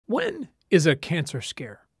When is a cancer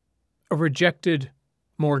scare, a rejected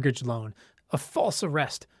mortgage loan, a false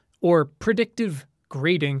arrest, or predictive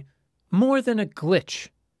grading more than a glitch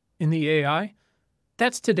in the AI?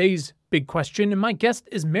 That's today's big question, and my guest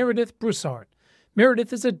is Meredith Broussard.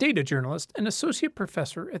 Meredith is a data journalist and associate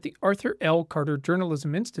professor at the Arthur L. Carter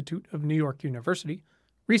Journalism Institute of New York University,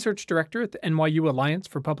 research director at the NYU Alliance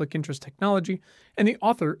for Public Interest Technology, and the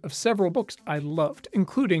author of several books I loved,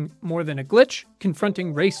 including More Than a Glitch,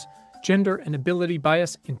 Confronting Race, Gender and Ability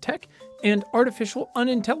Bias in Tech, and Artificial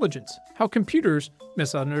Unintelligence, How Computers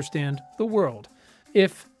Misunderstand the World.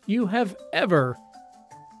 If you have ever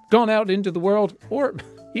gone out into the world, or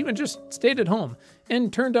even just stayed at home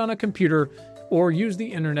and turned on a computer or used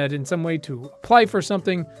the internet in some way to apply for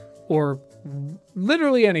something or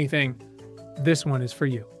literally anything, this one is for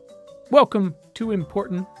you. Welcome to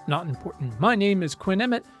Important, Not Important. My name is Quinn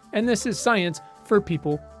Emmett, and this is Science for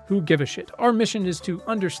People Who Give a Shit. Our mission is to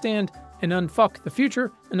understand and unfuck the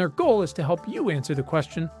future, and our goal is to help you answer the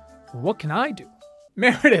question, what can I do?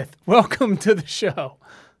 Meredith, welcome to the show.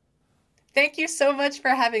 Thank you so much for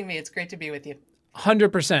having me. It's great to be with you.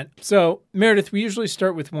 100%. So, Meredith, we usually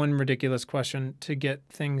start with one ridiculous question to get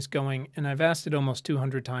things going, and I've asked it almost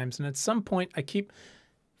 200 times, and at some point I keep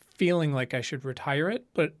feeling like I should retire it,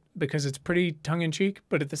 but because it's pretty tongue-in-cheek,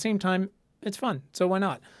 but at the same time, it's fun, so why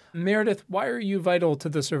not? Meredith, why are you vital to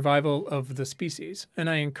the survival of the species? And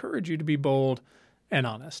I encourage you to be bold and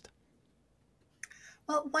honest.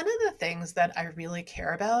 Well, one of the things that I really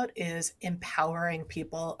care about is empowering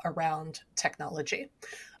people around technology.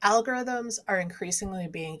 Algorithms are increasingly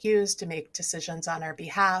being used to make decisions on our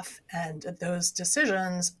behalf, and those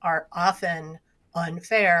decisions are often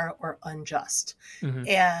unfair or unjust. Mm-hmm.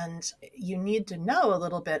 And you need to know a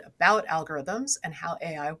little bit about algorithms and how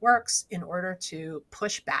AI works in order to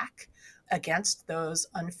push back against those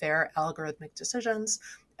unfair algorithmic decisions.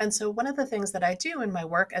 And so one of the things that I do in my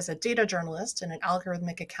work as a data journalist and an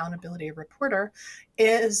algorithmic accountability reporter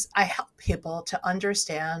is I help people to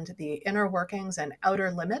understand the inner workings and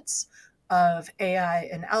outer limits of AI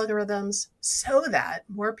and algorithms so that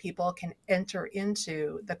more people can enter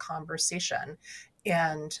into the conversation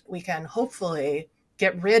and we can hopefully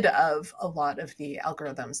get rid of a lot of the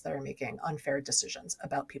algorithms that are making unfair decisions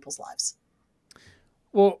about people's lives.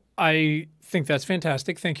 Well, I think that's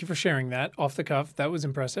fantastic. Thank you for sharing that off the cuff. That was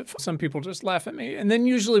impressive. Some people just laugh at me, and then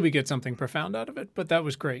usually we get something profound out of it, but that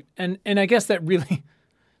was great. And I guess that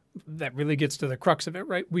really gets to the crux of it,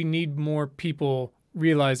 right? We need more people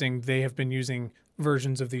realizing they have been using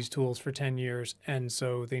versions of these tools for 10 years, and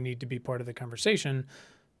so they need to be part of the conversation,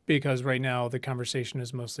 because right now the conversation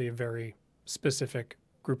is mostly a very specific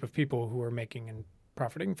group of people who are making and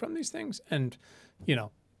profiting from these things and,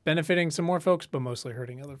 benefiting some more folks, but mostly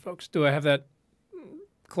hurting other folks. Do I have that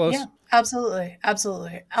close? Yeah, absolutely.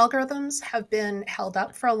 Absolutely. Algorithms have been held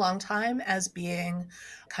up for a long time as being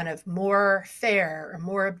kind of more fair or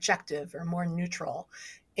more objective or more neutral.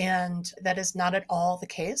 And that is not at all the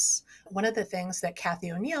case. One of the things that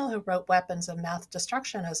Cathy O'Neil, who wrote Weapons of Math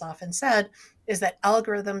Destruction, has often said is that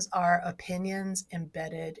algorithms are opinions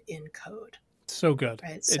embedded in code. So good.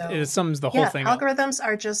 Right? So, it sums the whole thing up. Algorithms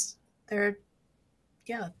are just, they're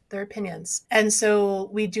opinions. And so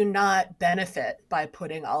we do not benefit by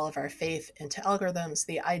putting all of our faith into algorithms.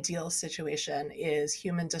 The ideal situation is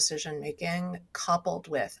human decision-making coupled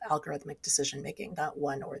with algorithmic decision-making, not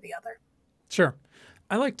one or the other. Sure.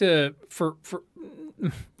 I like to, for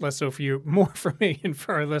less so for you, more for me and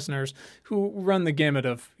for our listeners who run the gamut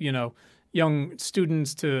of, young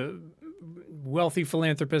students to wealthy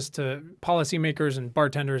philanthropists to policymakers and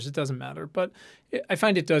bartenders, it doesn't matter. But I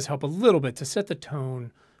find it does help a little bit to set the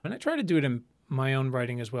tone. And I try to do it in my own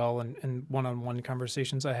writing as well and one-on-one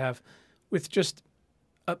conversations I have with just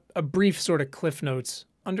a brief sort of Cliff Notes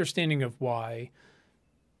understanding of why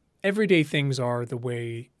everyday things are the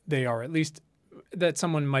way they are, at least that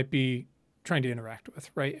someone might be trying to interact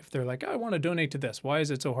with, right? If they're like, I want to donate to this. Why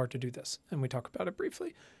is it so hard to do this? And we talk about it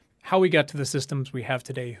briefly. How we got to the systems we have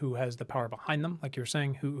today, who has the power behind them, like you were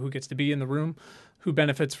saying, who gets to be in the room, who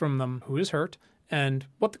benefits from them, who is hurt, and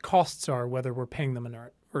what the costs are, whether we're paying them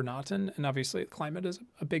or not. And obviously climate is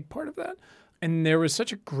a big part of that. And there was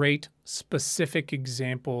such a great specific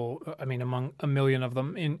example, among a million of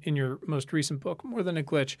them in your most recent book, More Than a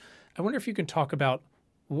Glitch. I wonder if you can talk about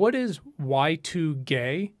what is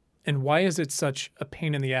Y2Gay and why is it such a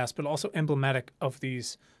pain in the ass, but also emblematic of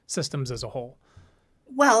these systems as a whole?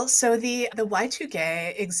 Well, so the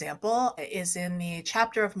Y2Gay example is in the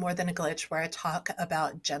chapter of More Than a Glitch where I talk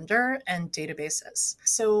about gender and databases.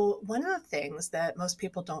 So one of the things that most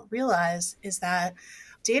people don't realize is that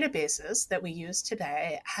databases that we use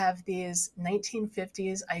today have these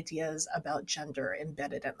 1950s ideas about gender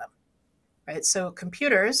embedded in them, right? So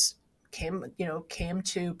computers came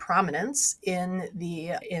to prominence in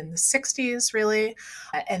the 60s, really,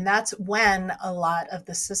 and that's when a lot of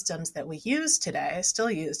the systems that we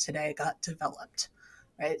still use today, got developed,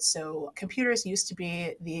 right? So computers used to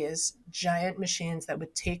be these giant machines that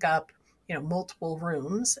would take up multiple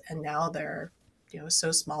rooms, and now they're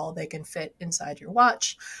so small they can fit inside your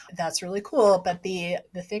watch. That's really cool. But the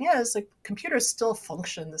thing is, like, computers still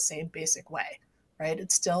function the same basic way, right?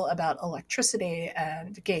 It's still about electricity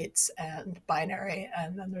and gates and binary,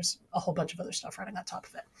 and then there's a whole bunch of other stuff running on top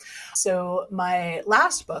of it. So my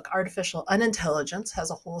last book, Artificial Unintelligence,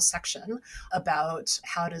 has a whole section about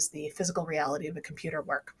how does the physical reality of a computer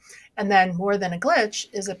work. And then More Than a Glitch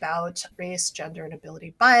is about race, gender, and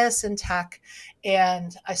ability bias in tech.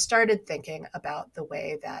 And I started thinking about the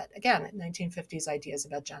way that, again, 1950s ideas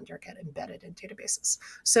about gender get embedded in databases.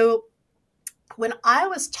 So when I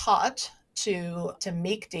was taught to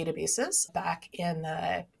make databases back in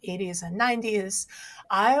the 80s and 90s,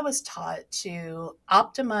 I was taught to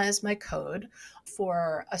optimize my code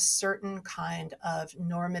for a certain kind of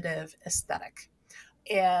normative aesthetic.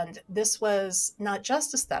 And this was not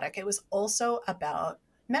just aesthetic, it was also about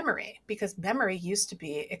memory, because memory used to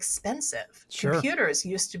be expensive. Sure. Computers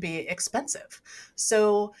used to be expensive.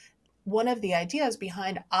 So one of the ideas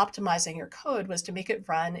behind optimizing your code was to make it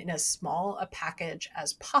run in as small a package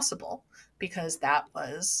as possible, because that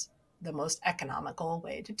was the most economical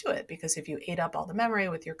way to do it. Because if you ate up all the memory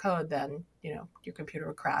with your code, then your computer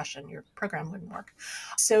would crash and your program wouldn't work.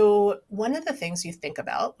 So one of the things you think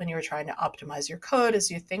about when you're trying to optimize your code is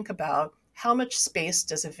you think about how much space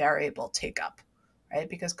does a variable take up, right?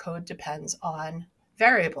 Because code depends on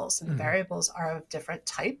variables, and variables are of different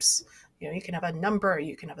types. You can have a number,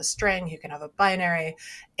 you can have a string, you can have a binary,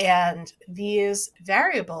 and these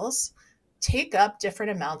variables take up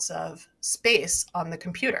different amounts of space on the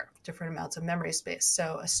computer, different amounts of memory space.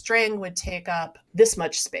 So a string would take up this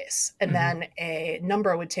much space, and then a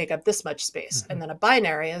number would take up this much space, and then a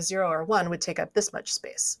binary, a 0 or 1, would take up this much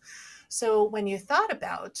space. So when you thought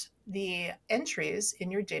about the entries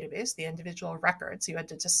in your database, the individual records, you had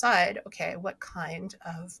to decide, okay, what kind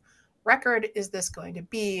of record is this going to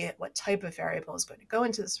be? What type of variable is going to go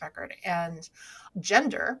into this record? And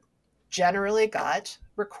gender generally got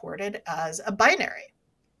recorded as a binary,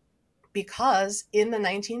 because in the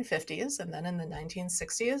 1950s and then in the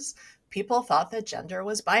 1960s, people thought that gender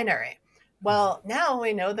was binary. Well, now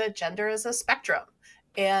we know that gender is a spectrum.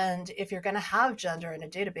 And if you're going to have gender in a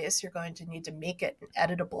database, you're going to need to make it an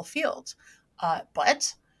editable field.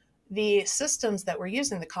 But the systems that we're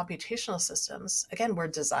using, the computational systems, again, were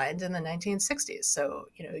designed in the 1960s. So,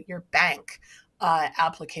 your bank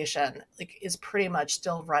application is pretty much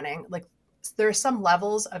still running. There are some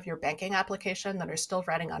levels of your banking application that are still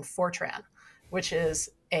running on Fortran, which is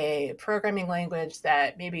a programming language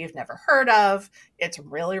that maybe you've never heard of. It's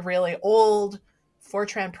really, really old.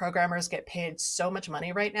 Fortran programmers get paid so much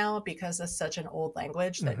money right now because it's such an old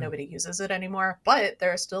language that nobody uses it anymore. But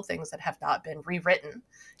there are still things that have not been rewritten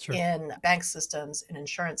in bank systems, in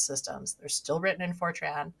insurance systems. They're still written in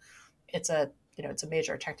Fortran. It's a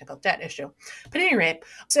major technical debt issue. But at any rate,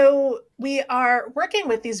 so we are working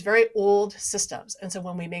with these very old systems. And so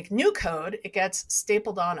when we make new code, it gets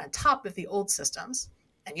stapled on top of the old systems.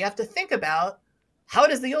 And you have to think about, how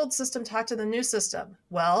does the old system talk to the new system?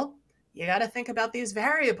 Well, you got to think about these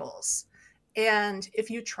variables. And if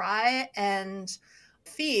you try and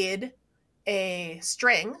feed a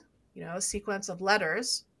string, a sequence of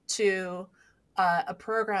letters, to a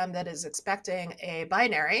program that is expecting a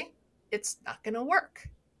binary, it's not going to work,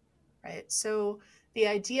 right? So the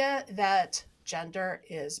idea that gender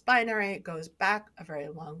is binary goes back a very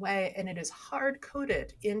long way, and it is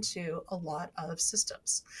hard-coded into a lot of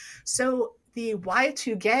systems. So the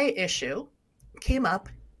Y2Gay issue came up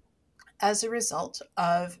as a result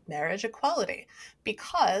of marriage equality,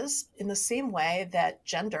 because in the same way that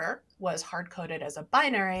gender was hard-coded as a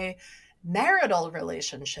binary, marital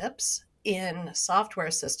relationships in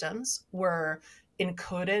software systems were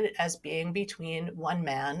encoded as being between one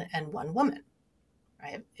man and one woman,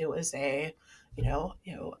 right? It was a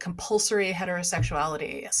compulsory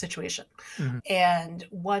heterosexuality situation. And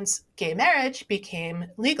once gay marriage became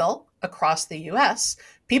legal across the US,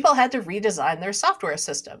 people had to redesign their software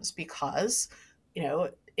systems, because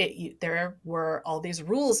there were all these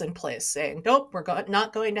rules in place saying, nope, we're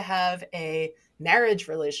not going to have a marriage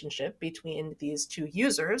relationship between these two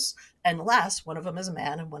users unless one of them is a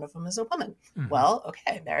man and one of them is a woman. Well,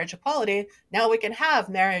 okay, marriage equality. Now we can have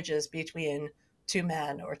marriages between two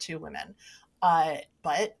men or two women.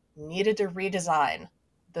 but needed to redesign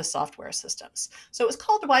the software systems. So it was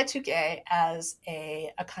called Y2K as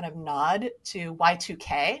a kind of nod to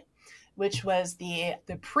Y2K, which was the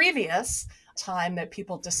previous time that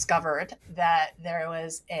people discovered that there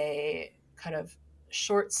was a kind of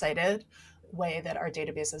short-sighted way that our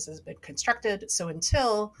databases has been constructed. So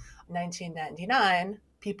until 1999,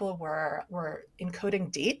 people were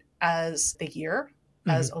encoding date as the year,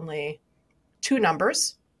 as only two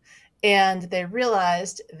numbers. And they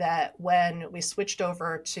realized that when we switched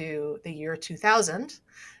over to the year 2000,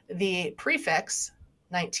 the prefix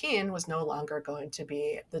 19 was no longer going to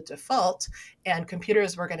be the default, and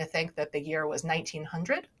computers were going to think that the year was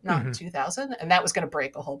 1900, not 2000, and that was going to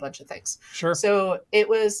break a whole bunch of things. Sure. So it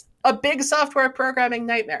was a big software programming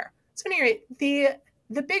nightmare. So anyway, the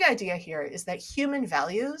big idea here is that human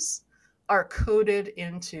values are coded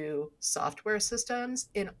into software systems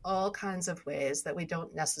in all kinds of ways that we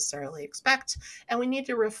don't necessarily expect. And we need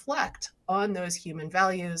to reflect on those human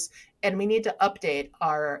values, and we need to update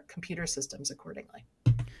our computer systems accordingly.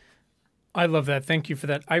 I love that. Thank you for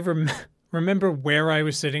that. I remember where I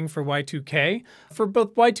was sitting for Y2K, for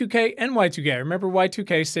both Y2K and Y2K. I remember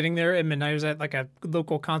Y2K sitting there at midnight. I was at like a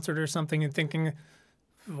local concert or something and thinking,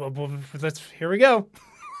 well here we go.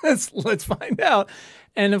 Let's find out.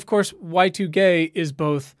 And of course, Y2K is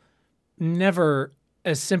both never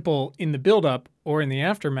as simple in the buildup or in the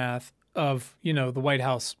aftermath of, the White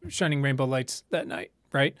House shining rainbow lights that night,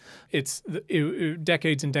 right? It's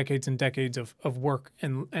decades and decades and decades of work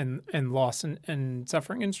and loss and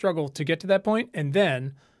suffering and struggle to get to that point. And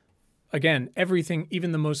then, again, everything,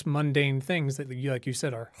 even the most mundane things that, like you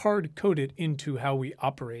said, are hard-coded into how we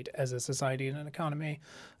operate as a society and an economy,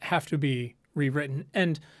 have to be rewritten.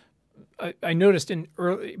 And I noticed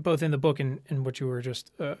both in the book and what you were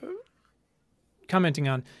just commenting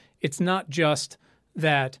on, it's not just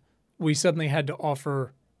that we suddenly had to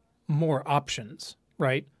offer more options,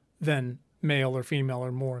 right, than male or female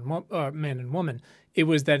or more man and woman. It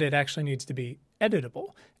was that it actually needs to be editable.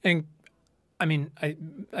 And I mean,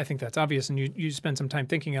 I think that's obvious, and you spend some time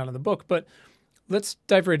thinking out in the book, but let's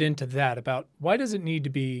dive right into that about why does it need to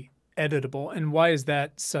be editable, and why is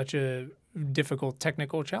that such a difficult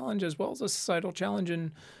technical challenge as well as a societal challenge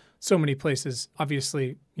in so many places?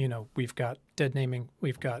 Obviously, we've got dead naming,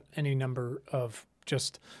 we've got any number of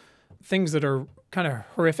just things that are kind of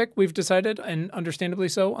horrific, we've decided, and understandably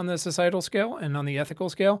so on the societal scale and on the ethical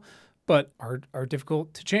scale, but are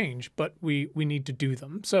difficult to change, but we need to do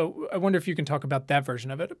them. So I wonder if you can talk about that version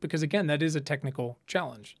of it, because again, that is a technical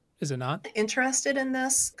challenge, is it not? Interested in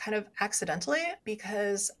this kind of accidentally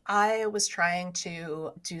because I was trying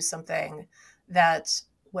to do something that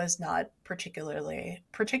was not particularly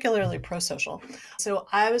pro-social. So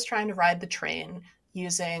I was trying to ride the train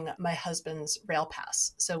using my husband's rail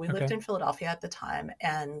pass. So we lived in Philadelphia at the time,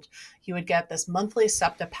 and you would get this monthly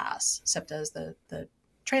SEPTA pass. SEPTA is the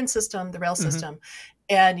train system, the rail system,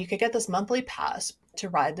 and you could get this monthly pass to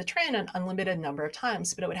ride the train an unlimited number of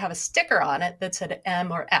times, but it would have a sticker on it that said M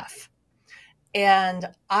or F. And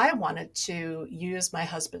I wanted to use my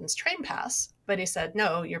husband's train pass, but he said,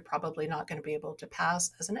 no, you're probably not going to be able to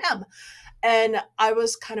pass as an M. And I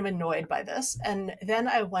was kind of annoyed by this. And then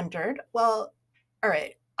I wondered, well, all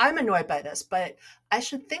right, I'm annoyed by this, but I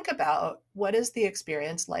should think about what is the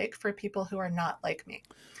experience like for people who are not like me.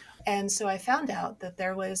 And so I found out that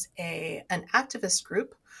there was an activist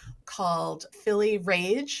group called Philly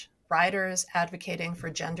Rage, Riders Advocating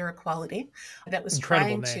for Gender Equality, that was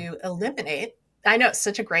trying to eliminate, I know, it's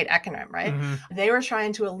such a great acronym, right? Mm-hmm. They were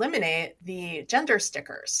trying to eliminate the gender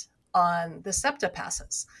stickers on the SEPTA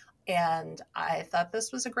passes. And I thought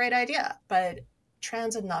this was a great idea, but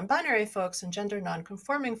trans and non-binary folks and gender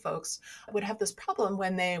non-conforming folks would have this problem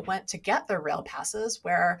when they went to get their rail passes,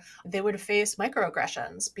 where they would face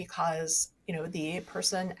microaggressions because, the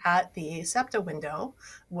person at the SEPTA window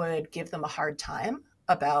would give them a hard time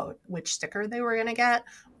about which sticker they were going to get,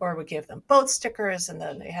 or would give them both stickers, and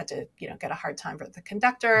then they had to, get a hard time for the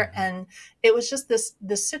conductor. And it was just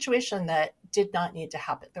this situation that did not need to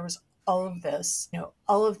happen. There was all of this,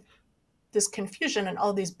 all of this confusion and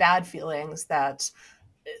all these bad feelings that,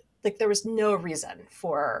 like, there was no reason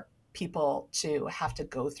for people to have to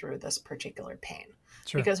go through this particular pain.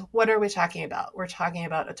 Sure. Because what are we talking about? We're talking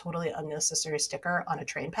about a totally unnecessary sticker on a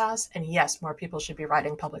train pass. And yes, more people should be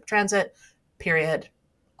riding public transit, period,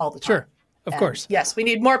 all the time. Sure, of course. Yes, we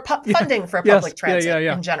need more funding for public transit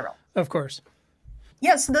in general. Of course.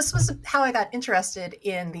 Yeah, so this was how I got interested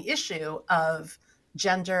in the issue of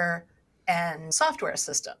gender and software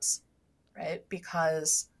systems, right?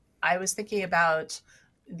 Because I was thinking about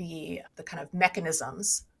the kind of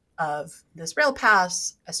mechanisms of this rail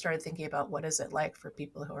pass, I started thinking about what is it like for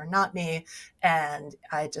people who are not me. And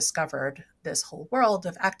I discovered this whole world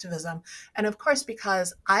of activism. And of course,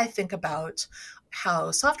 because I think about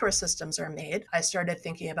how software systems are made, I started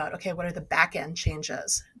thinking about, okay, what are the back end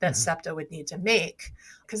changes that SEPTA would need to make?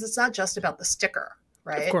 Because it's not just about the sticker,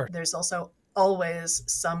 right? Of course. There's also always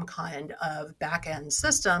some kind of back end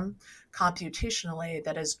system computationally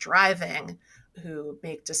that is driving who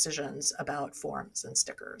make decisions about forms and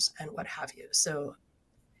stickers and what have you. So,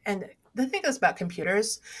 and the thing is about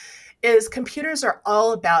computers is computers are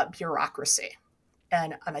all about bureaucracy.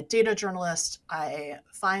 And I'm a data journalist. I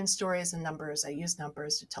find stories and numbers. I use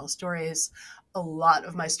numbers to tell stories. A lot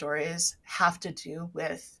of my stories have to do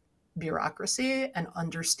with bureaucracy and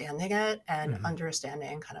understanding it and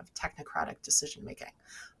understanding kind of technocratic decision making,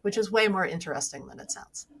 which is way more interesting than it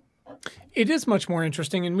sounds. It is much more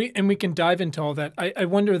interesting, and we can dive into all that. I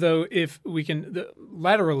wonder, though, if we can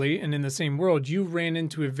laterally and in the same world, you ran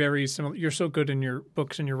into a very similar. You're so good in your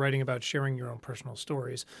books and you're writing about sharing your own personal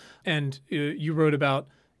stories, and you wrote about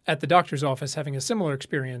at the doctor's office having a similar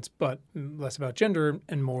experience, but less about gender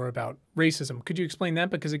and more about racism. Could you explain that?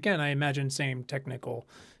 Because again, I imagine same technical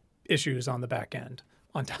issues on the back end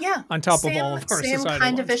on top of all of our societal same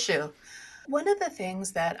kind of ones. issue. One of the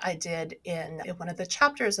things that I did in one of the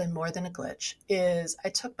chapters in More Than a Glitch is I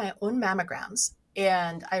took my own mammograms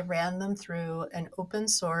and I ran them through an open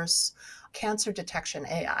source cancer detection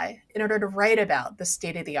AI in order to write about the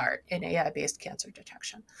state of the art in AI-based cancer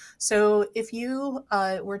detection. So if you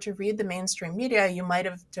were to read the mainstream media, you might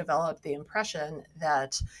have developed the impression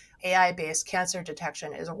that AI-based cancer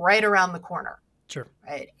detection is right around the corner. Sure.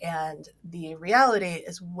 Right. And the reality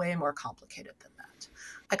is way more complicated than that.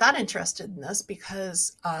 I got interested in this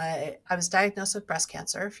because I was diagnosed with breast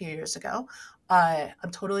cancer a few years ago.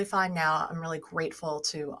 I'm totally fine now. I'm really grateful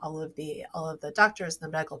to all of the doctors and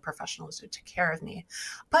the medical professionals who took care of me.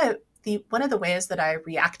 But one of the ways that I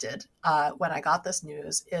reacted when I got this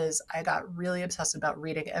news is I got really obsessed about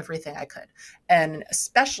reading everything I could, and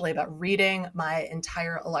especially about reading my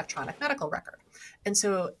entire electronic medical record. And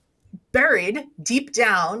so buried deep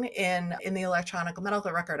down in the electronic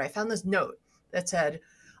medical record, I found this note that said,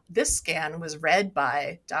 this scan was read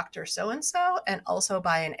by Dr. So-and-so and also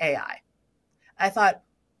by an AI. I thought,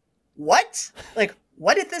 what? Like,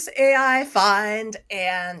 what did this AI find?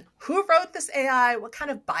 And who wrote this AI? What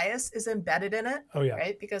kind of bias is embedded in it? Oh, yeah.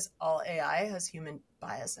 Right? Because all AI has human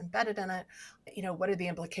bias embedded in it. You know, what are the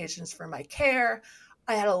implications for my care?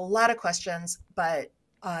 I had a lot of questions, but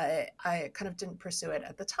I kind of didn't pursue it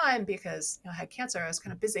at the time because I had cancer. I was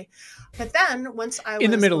kind of busy. But then once I was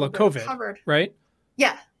in the middle of COVID, recovered, right?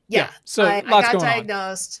 Yeah. So I lots got going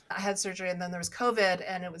diagnosed, I had surgery, and then there was COVID,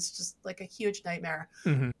 and it was just like a huge nightmare.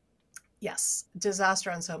 Yes,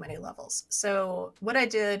 disaster on so many levels. So what I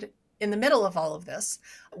did in the middle of all of this,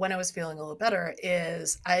 when I was feeling a little better,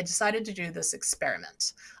 is I decided to do this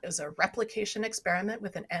experiment. It was a replication experiment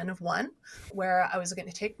with an N of 1, where I was going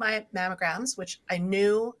to take my mammograms, which I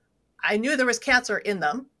knew there was cancer in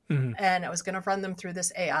them. And I was going to run them through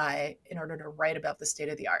this AI in order to write about the state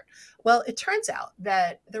of the art. Well, it turns out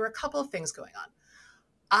that there were a couple of things going on.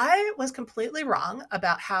 I was completely wrong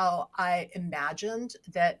about how I imagined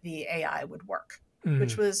that the AI would work,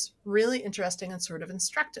 which was really interesting and sort of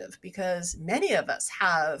instructive because many of us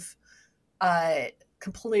have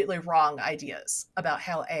completely wrong ideas about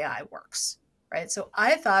how AI works, right? So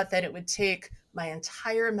I thought that it would take my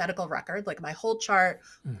entire medical record, like my whole chart,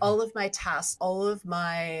 all of my tests, all of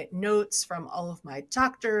my notes from all of my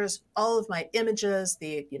doctors, all of my images,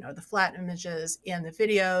 the flat images and the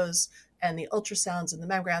videos and the ultrasounds and the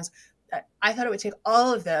mammograms. I thought it would take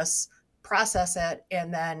all of this, process it,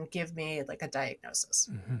 and then give me like a diagnosis.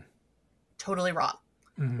 Totally wrong.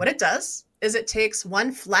 What it does is it takes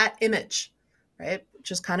one flat image, right?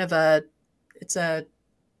 Which is kind of it's a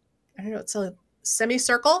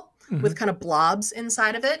semicircle with kind of blobs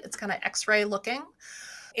inside of it. It's kind of X-ray looking.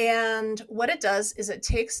 And what it does is it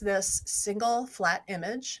takes this single flat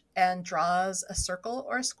image and draws a circle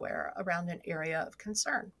or a square around an area of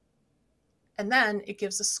concern. And then it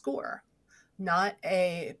gives a score, not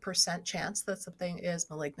a percent chance that something is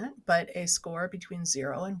malignant, but a score between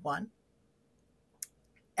 0 and 1.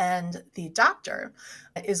 And the doctor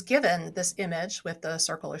is given this image with the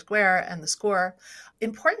circle or square and the score.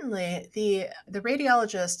 Importantly, the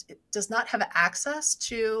radiologist does not have access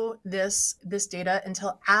to this data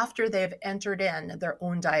until after they've entered in their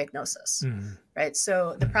own diagnosis, right?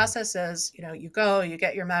 So the process is, you go, you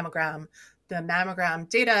get your mammogram, the mammogram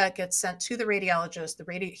data gets sent to the radiologist,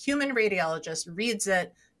 the human radiologist reads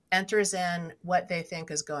it, enters in what they think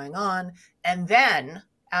is going on, and then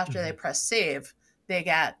after they press save, they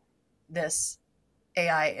get this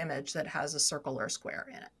AI image that has a circle or square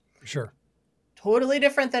in it. Sure. Totally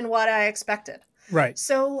different than what I expected. Right.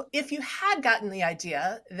 So if you had gotten the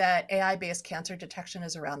idea that AI-based cancer detection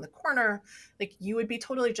is around the corner, like you would be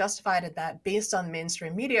totally justified in that based on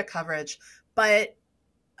mainstream media coverage, but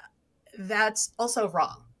that's also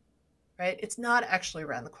wrong, right? It's not actually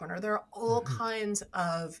around the corner. There are all kinds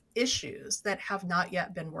of issues that have not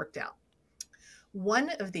yet been worked out. One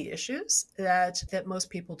of the issues that most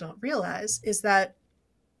people don't realize is that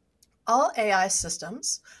all AI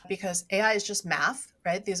systems, because AI is just math,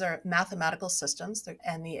 right? These are mathematical systems,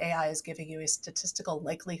 and the AI is giving you a statistical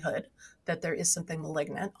likelihood that there is something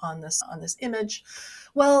malignant on this image.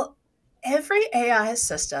 Well, every AI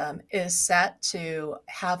system is set to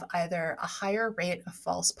have either a higher rate of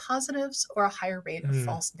false positives or a higher rate of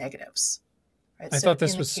false negatives. Right? I thought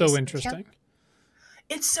this was so interesting.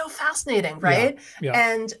 It's so fascinating, right? Yeah.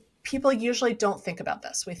 And people usually don't think about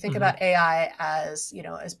this. We think about AI as,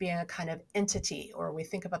 as being a kind of entity, or we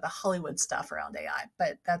think about the Hollywood stuff around AI,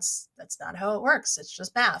 but that's not how it works. It's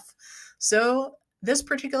just math. So this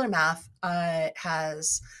particular math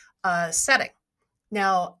has a setting.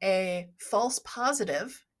 Now, a false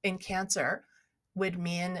positive in cancer would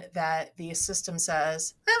mean that the system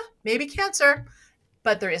says, maybe cancer,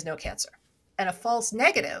 but there is no cancer. And a false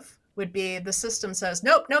negative would be the system says,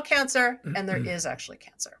 nope, no cancer, and there is actually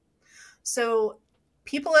cancer. So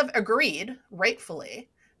people have agreed, rightfully,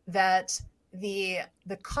 that the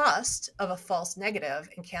cost of a false negative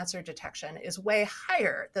in cancer detection is way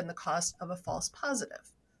higher than the cost of a false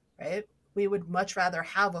positive, right? We would much rather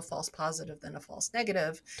have a false positive than a false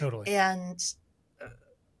negative. Totally. And,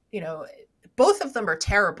 both of them are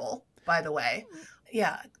terrible, by the way.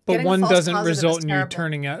 Yeah. But one doesn't result in you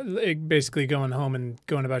turning out, basically going home and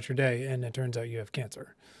going about your day, and it turns out you have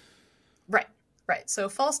cancer. Right. So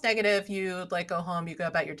false negative, you go home, you go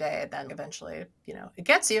about your day, and then eventually, it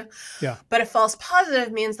gets you. Yeah. But a false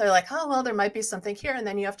positive means they're like, oh, well, there might be something here. And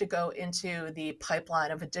then you have to go into the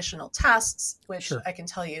pipeline of additional tests, which I can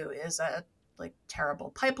tell you is a terrible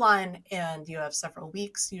pipeline. And you have several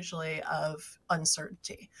weeks usually of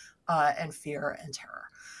uncertainty and fear and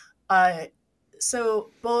terror. So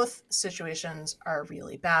both situations are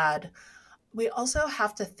really bad. We also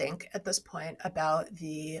have to think at this point about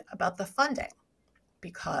the funding,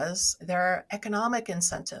 because there are economic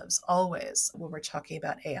incentives always when we're talking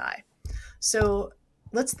about AI. So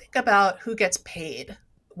let's think about who gets paid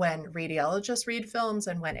when radiologists read films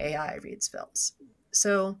and when AI reads films.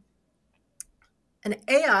 So an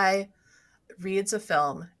AI reads a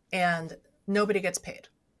film and nobody gets paid,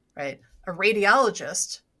 right? A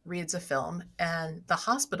radiologist reads a film and the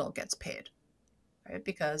hospital gets paid, right?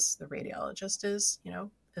 Because the radiologist is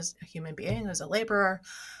a human being, who's a laborer.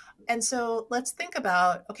 And so let's think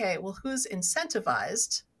about, okay, well, who's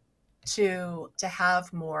incentivized to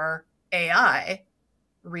have more AI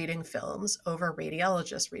reading films over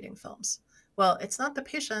radiologists reading films? Well, it's not the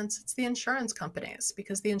patients, it's the insurance companies,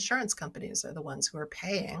 because the insurance companies are the ones who are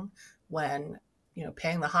paying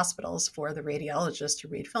paying the hospitals for the radiologists to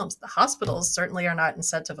read films. The hospitals certainly are not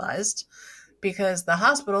incentivized, because the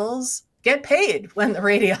hospitals get paid when the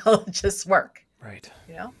radiologists work. Right.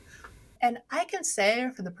 And I can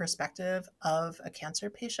say, from the perspective of a cancer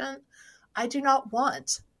patient, I do not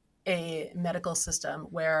want a medical system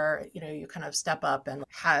where you kind of step up and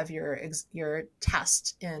have your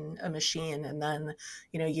test in a machine, and then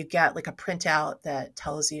you get a printout that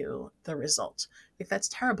tells you the result. That's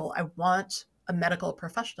terrible. I want a medical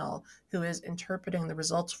professional who is interpreting the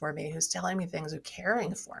results for me, who's telling me things, who's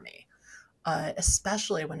caring for me,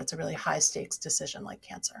 especially when it's a really high stakes decision like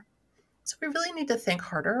cancer. So we really need to think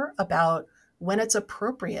harder about when it's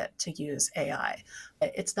appropriate to use AI.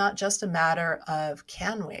 It's not just a matter of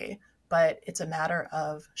can we, but it's a matter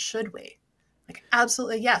of should we.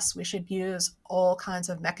 Absolutely, yes, we should use all kinds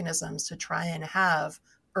of mechanisms to try and have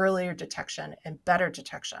earlier detection and better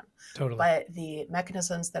detection. Totally. But the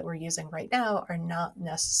mechanisms that we're using right now are not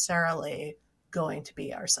necessarily going to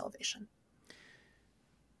be our salvation.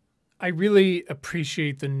 I really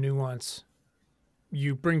appreciate the nuance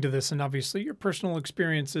you bring to this, and obviously your personal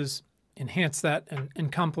experiences enhance that and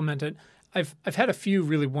complement it. I've had a few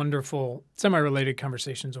really wonderful semi-related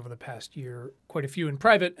conversations over the past year, quite a few in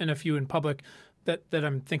private and a few in public that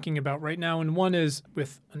I'm thinking about right now. And one is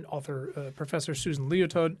with an author, Professor Susan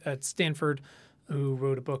Leotodt at Stanford, who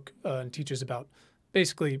wrote a book and teaches about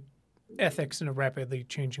basically ethics in a rapidly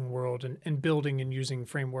changing world and building and using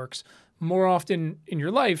frameworks more often in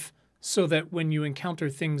your life, so that when you encounter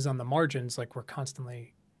things on the margins, like we're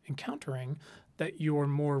constantly encountering, that you're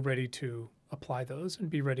more ready to apply those and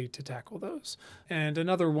be ready to tackle those. And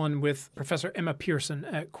another one with Professor Emma Pearson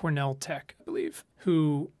at Cornell Tech, I believe,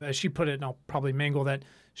 who, as she put it, and I'll probably mangle that,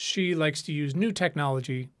 she likes to use new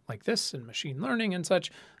technology like this and machine learning and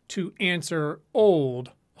such to answer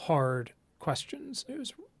old, hard questions. It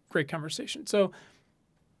was a great conversation. So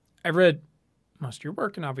I read most of your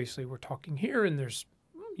work, and obviously we're talking here, and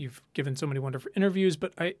you've given so many wonderful interviews,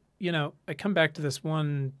 but I come back to this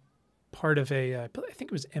one part of I think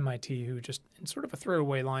it was MIT, who just in sort of a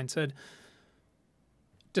throwaway line said,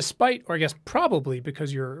 despite, or I guess probably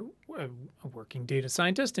because you're a working data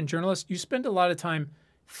scientist and journalist, you spend a lot of time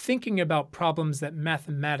thinking about problems that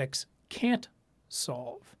mathematics can't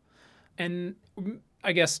solve. And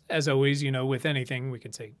I guess, as always, with anything, we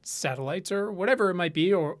could say satellites or whatever it might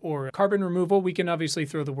be, or carbon removal. We can obviously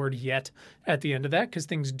throw the word yet at the end of that because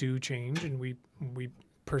things do change and we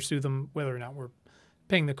pursue them whether or not we're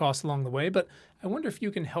paying the cost along the way. But I wonder if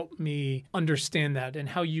you can help me understand that and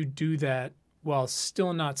how you do that while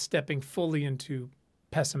still not stepping fully into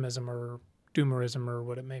pessimism or doomerism or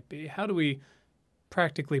what it may be. How do we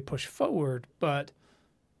practically push forward but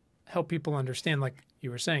help people understand, like you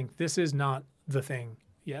were saying, this is not the thing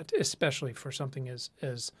yet, especially for something as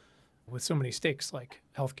with so many stakes like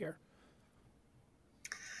healthcare?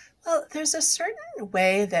 Well, there's a certain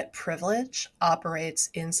way that privilege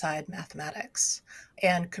operates inside mathematics,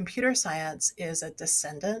 and computer science is a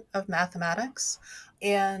descendant of mathematics.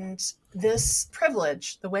 And this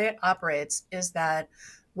privilege, the way it operates, is that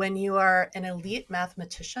when you are an elite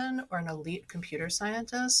mathematician or an elite computer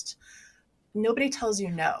scientist, nobody tells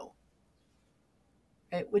you no,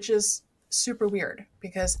 right? Which is super weird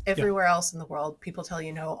because everywhere else in the world, people tell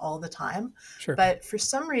you no all the time. Sure. But for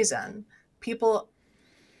some reason, people,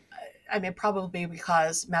 probably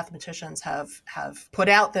because mathematicians have put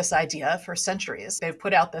out this idea for centuries. They've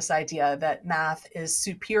put out this idea that math is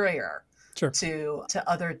superior to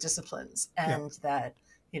other disciplines, and that,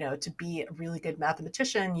 to be a really good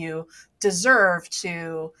mathematician, you deserve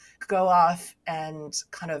to go off and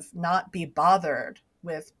kind of not be bothered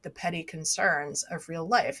with the petty concerns of real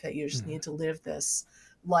life, that you just need to live this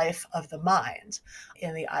life of the mind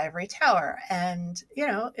in the ivory tower. And,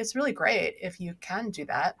 it's really great if you can do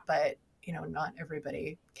that, but, not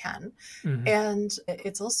everybody can. And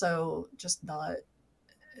it's also just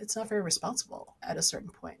it's not very responsible at a certain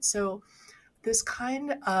point. So this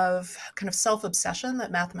kind of self-obsession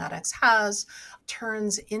that mathematics has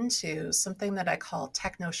turns into something that I call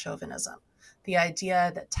techno-chauvinism. The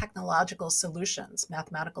idea that technological solutions,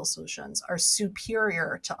 mathematical solutions, are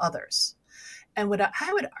superior to others. And what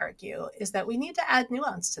I would argue is that we need to add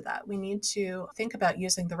nuance to that. We need to think about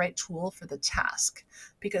using the right tool for the task,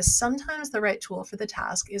 because sometimes the right tool for the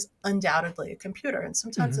task is undoubtedly a computer. And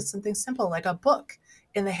sometimes it's something simple like a book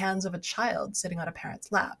in the hands of a child sitting on a parent's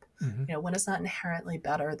lap. One is not inherently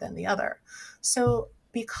better than the other. So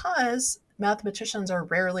because mathematicians are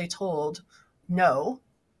rarely told no,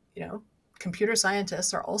 computer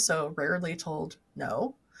scientists are also rarely told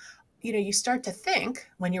no. You start to think,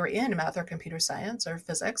 when you're in math or computer science or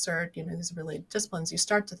physics or, these related disciplines, you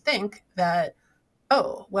start to think that,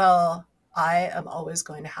 oh, well, I am always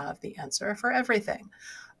going to have the answer for everything.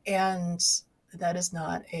 And that is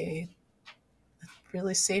not a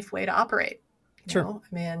really safe way to operate.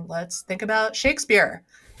 Let's think about Shakespeare.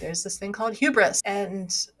 There's this thing called hubris.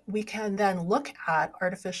 And we can then look at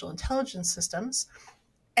artificial intelligence systems,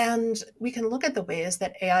 and we can look at the ways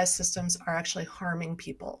that AI systems are actually harming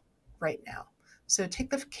people right now. So take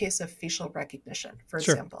the case of facial recognition, for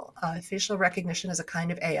example. Facial recognition is a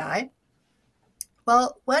kind of AI.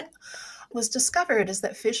 Well, what was discovered is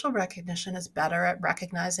that facial recognition is better at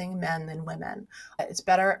recognizing men than women. It's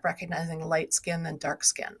better at recognizing light skin than dark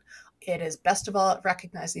skin. It is best of all at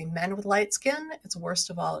recognizing men with light skin. It's worst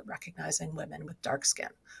of all at recognizing women with dark skin.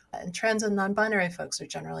 And trans and non-binary folks are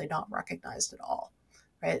generally not recognized at all,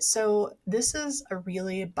 right? So this is a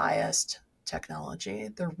really biased technology.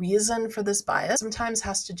 The reason for this bias sometimes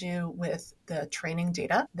has to do with the training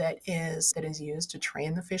data that is used to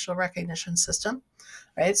train the facial recognition system,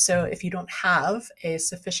 right? So if you don't have a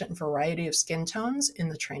sufficient variety of skin tones in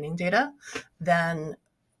the training data, then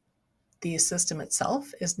the system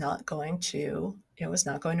itself is not going to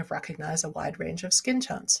recognize a wide range of skin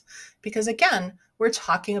tones. Because again, we're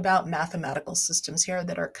talking about mathematical systems here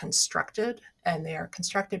that are constructed, and they are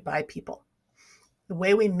constructed by people. The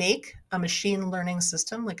way we make a machine learning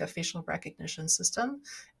system, like a facial recognition system,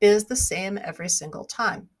 is the same every single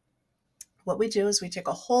time. What we do is we take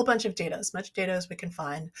a whole bunch of data, as much data as we can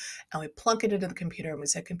find, and we plunk it into the computer, and we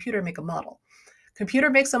say, computer, make a model. Computer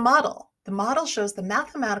makes a model, The model shows the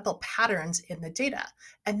mathematical patterns in the data.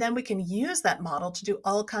 And then we can use that model to do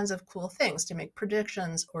all kinds of cool things, to make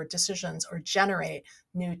predictions or decisions or generate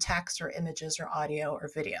new text or images or audio or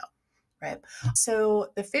video, right? So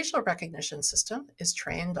the facial recognition system is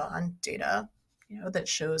trained on data, that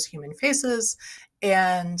shows human faces,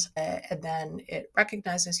 and then it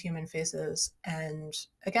recognizes human faces. And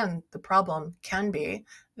again, the problem can be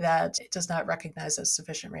that it does not recognize a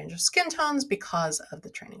sufficient range of skin tones because of the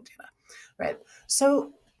training data, right?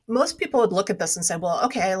 So most people would look at this and say, well,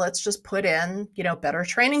 okay, let's just put in, better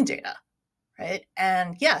training data, right?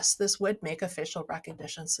 And yes, this would make a facial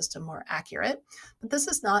recognition system more accurate, but this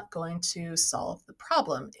is not going to solve the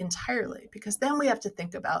problem entirely, because then we have to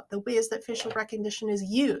think about the ways that facial recognition is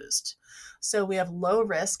used. So we have low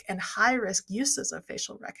risk and high risk uses of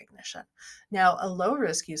facial recognition. Now, a low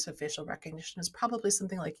risk use of facial recognition is probably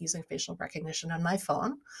something like using facial recognition on my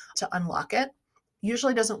phone to unlock it.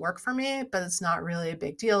 Usually doesn't work for me, but it's not really a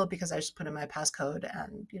big deal because I just put in my passcode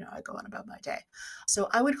and, I go on about my day. So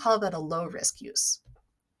I would call that a low risk use.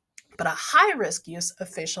 But a high risk use of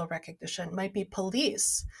facial recognition might be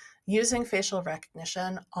police using facial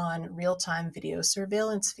recognition on real-time video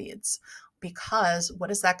surveillance feeds. Because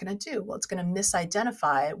what is that going to do? Well, it's going to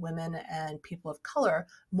misidentify women and people of color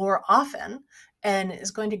more often and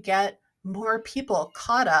is going to get more people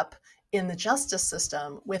caught up in the justice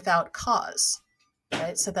system without cause.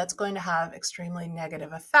 Right? So that's going to have extremely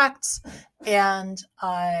negative effects. And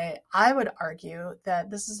I would argue that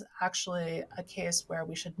this is actually a case where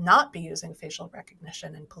we should not be using facial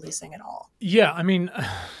recognition in policing at all. Yeah, I mean,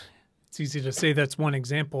 it's easy to say that's one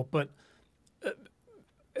example, but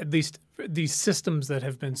at least these systems that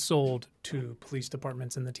have been sold to police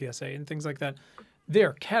departments and the TSA and things like that,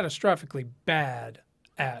 they're catastrophically bad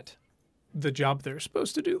at the job they're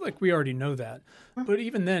supposed to do. Like, we already know that. But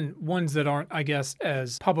even then, ones that aren't, I guess,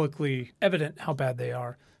 as publicly evident how bad they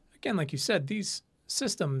are, again, like you said, these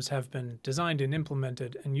systems have been designed and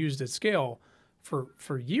implemented and used at scale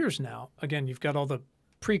for years now. Again, you've got all the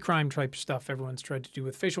pre-crime type stuff everyone's tried to do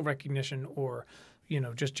with facial recognition or,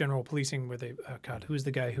 just general policing where they, who's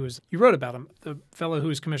the guy you wrote about him, the fellow who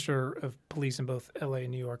was commissioner of police in both LA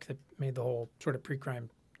and New York that made the whole sort of pre-crime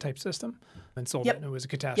type system and sold it, and it was a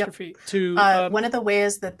catastrophe. One of the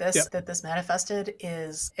ways that this manifested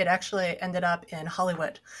is it actually ended up in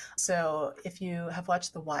Hollywood. So if you have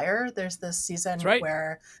watched The Wire, there's this season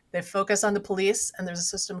where they focus on the police, and there's a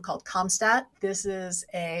system called ComStat. This is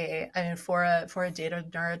for a data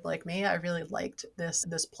nerd like me, I really liked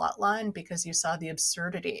this plot line because you saw the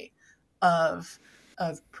absurdity of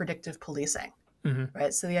predictive policing. Mm-hmm.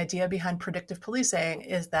 Right. So the idea behind predictive policing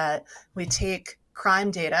is that we take crime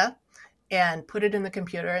data and put it in the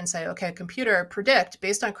computer and say, okay, computer, predict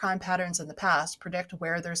based on crime patterns in the past, predict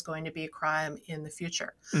where there's going to be crime in the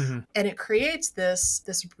future. Mm-hmm. And it creates this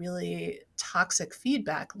really toxic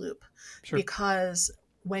feedback loop. Sure. Because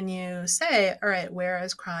when you say, all right, where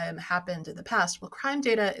has crime happened in the past? Well, crime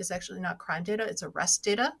data is actually not crime data, it's arrest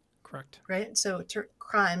data. Correct. Right. So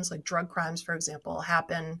crimes like drug crimes, for example,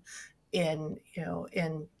 happen in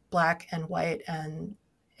Black and white and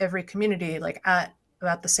every community at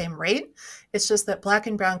about the same rate. It's just that Black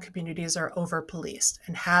and brown communities are over policed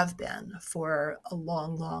and have been for a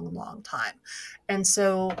long, long, long time. And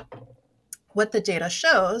so what the data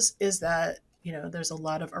shows is that, there's a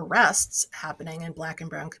lot of arrests happening in Black and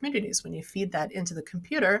brown communities. When you feed that into the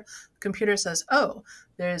computer says, oh,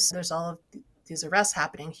 there's all of these arrests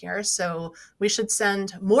happening here. So we should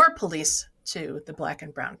send more police to the Black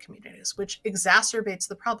and brown communities, which exacerbates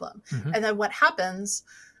the problem. Mm-hmm. And then what happens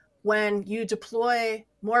when you deploy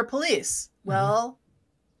more police? Well,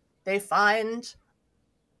 they find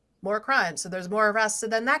more crime. So there's more arrests. So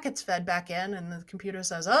then that gets fed back in and the computer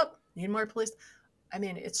says, oh, need more police. I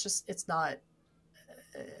mean, it's not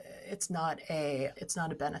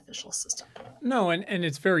a beneficial system. No, and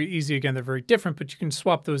it's very easy. Again, they're very different, but you can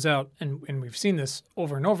swap those out. And we've seen this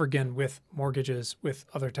over and over again with mortgages, with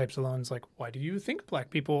other types of loans. Like, why do you think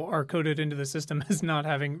Black people are coded into the system as not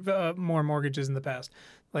having more mortgages in the past?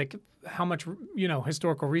 Like, how much,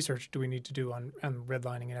 historical research do we need to do on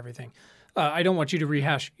redlining and everything? I don't want you to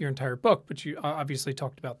rehash your entire book, but you obviously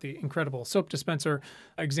talked about the incredible soap dispenser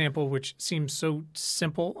example, which seems so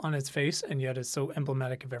simple on its face and yet is so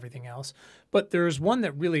emblematic of everything else. But there's one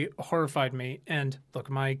that really horrified me. And look,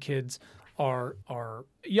 my kids are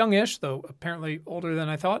youngish, though apparently older than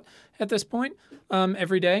I thought at this point,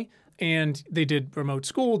 every day. And they did remote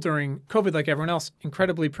school during COVID like everyone else.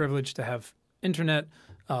 Incredibly privileged to have internet.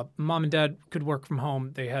 Mom and dad could work from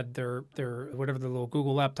home. They had their whatever the little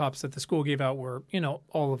Google laptops that the school gave out were,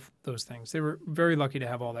 all of those things. They were very lucky to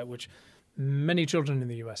have all that, which Many children in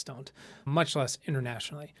the US don't, much less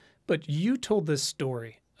internationally. But you told this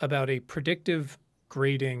story about a predictive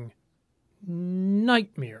grading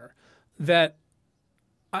nightmare that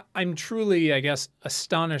I'm truly, I guess,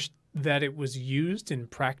 astonished that it was used in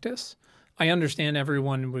practice. I understand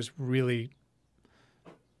everyone was really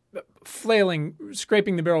flailing,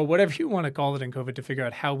 scraping the barrel, whatever you want to call it in COVID, to figure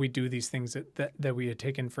out how we do these things that we had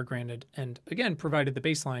taken for granted. And again, provided the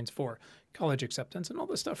baselines for college acceptance and all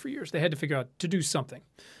this stuff for years. They had to figure out to do something.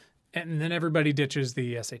 And then everybody ditches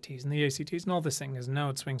the SATs and the ACTs and all this thing, and now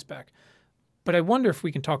it swings back. But I wonder if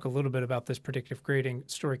we can talk a little bit about this predictive grading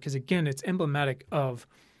story, because again, it's emblematic of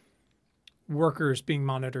workers being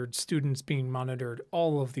monitored, students being monitored,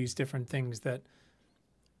 all of these different things that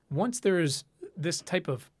once there is this type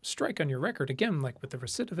of strike on your record, again, like with the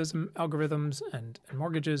recidivism algorithms and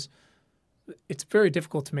mortgages, it's very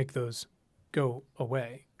difficult to make those go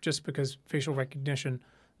away just because facial recognition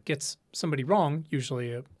gets somebody wrong,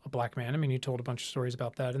 usually a black man. I mean, you told a bunch of stories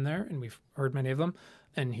about that in there, and we've heard many of them,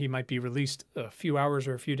 and he might be released a few hours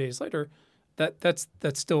or a few days later. That's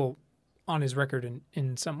still on his record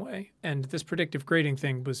in some way. And this predictive grading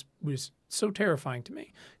thing was so terrifying to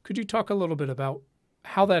me. Could you talk a little bit about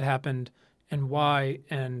how that happened and why?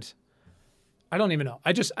 And I don't even know.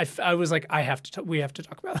 I was like, we have to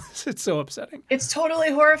talk about this. It's so upsetting. It's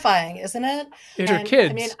totally horrifying, isn't it? It's your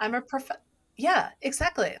kids. I mean, yeah,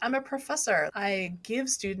 exactly. I'm a professor. I give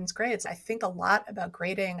students grades. I think a lot about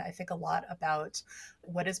grading. I think a lot about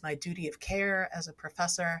what is my duty of care as a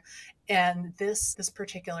professor. And this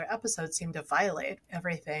particular episode seemed to violate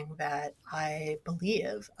everything that I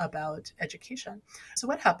believe about education. So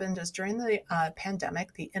what happened is during the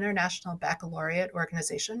pandemic, the International Baccalaureate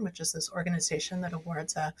Organization, which is this organization that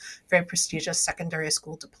awards a very prestigious secondary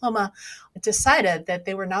school diploma, decided that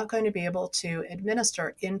they were not going to be able to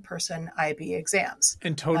administer in-person IB exams.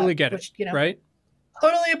 And totally get it, right?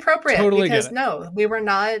 Totally appropriate, totally because no, we were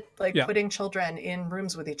not putting children in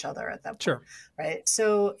rooms with each other at that point, sure. Right?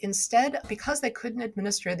 So instead, because they couldn't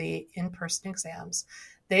administer the in-person exams,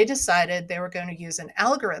 they decided they were going to use an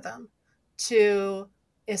algorithm to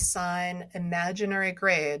assign imaginary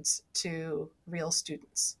grades to real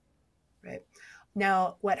students, right?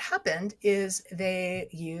 Now, what happened is they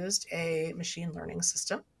used a machine learning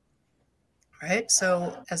system, right?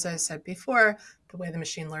 So as I said before, the way the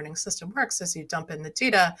machine learning system works is you dump in the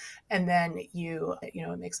data and then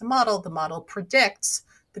it makes a model. The model predicts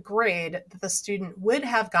the grade that the student would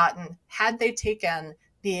have gotten had they taken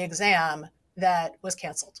the exam that was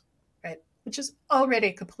canceled, right? Which is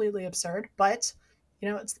already completely absurd, but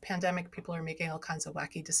it's the pandemic. People are making all kinds of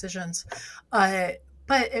wacky decisions.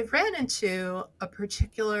 But it ran into a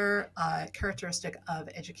particular characteristic of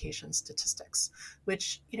education statistics,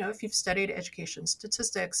 which, if you've studied education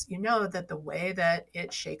statistics, you know that the way that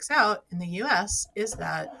it shakes out in the US is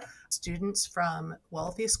that students from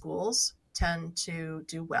wealthy schools tend to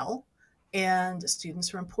do well, and students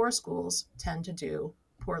from poor schools tend to do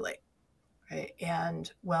poorly, right?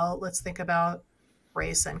 And, well, let's think about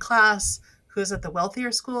race and class. Who's at the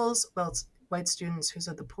wealthier schools? Well, it's white students. Who's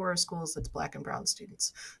at the poorer schools? It's black and brown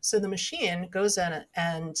students. So the machine goes in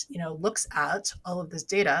and looks at all of this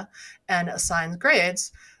data and assigns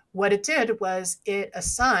grades. What it did was it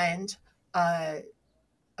assigned a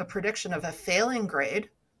prediction of a failing grade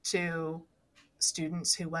to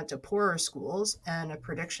students who went to poorer schools and a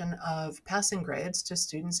prediction of passing grades to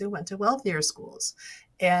students who went to wealthier schools.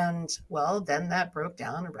 And, well, then that broke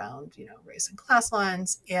down around race and class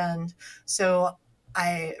lines. And so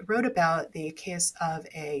I wrote about the case of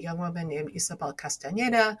a young woman named Isabel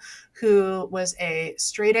Castañeda, who was a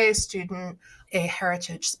straight A student, a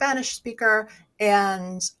heritage Spanish speaker,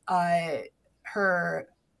 and her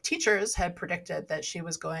teachers had predicted that she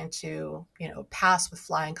was going to, pass with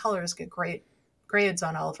flying colors, get great grades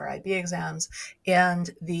on all of her IB exams. And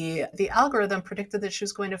the algorithm predicted that she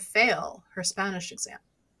was going to fail her Spanish exam,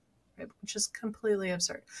 right? Which is completely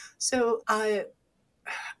absurd. So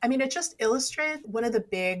it just illustrates one of the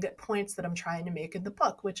big points that I'm trying to make in the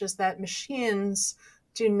book, which is that machines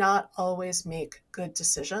do not always make good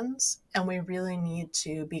decisions, and we really need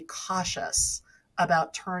to be cautious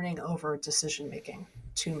about turning over decision-making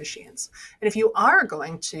to machines. And if you are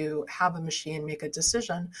going to have a machine make a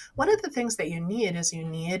decision, one of the things that you need is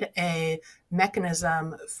a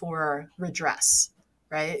mechanism for redress,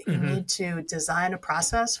 right? Mm-hmm. You need to design a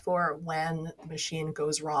process for when the machine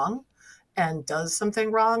goes wrong and does something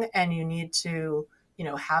wrong, and you need to,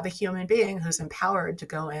 have a human being who's empowered to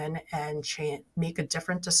go in and make a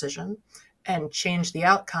different decision and change the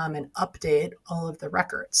outcome and update all of the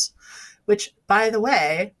records, which, by the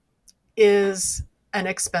way, is an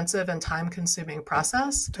expensive and time-consuming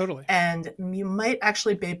process. Totally. And you might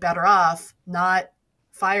actually be better off not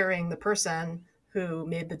firing the person who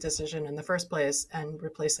made the decision in the first place and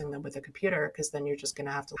replacing them with a computer, because then you're just going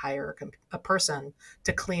to have to hire a person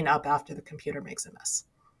to clean up after the computer makes a mess.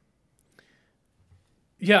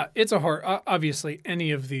 Yeah, it's a hard, obviously,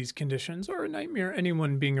 any of these conditions are a nightmare.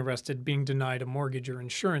 Anyone being arrested, being denied a mortgage or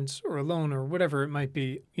insurance or a loan or whatever it might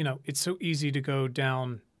be, it's so easy to go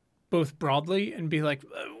down both broadly and be like,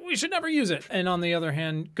 we should never use it. And on the other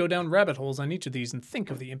hand, go down rabbit holes on each of these and think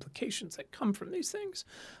of the implications that come from these things.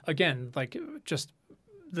 Again, like just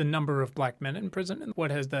the number of Black men in prison and what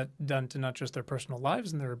has that done to not just their personal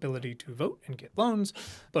lives and their ability to vote and get loans,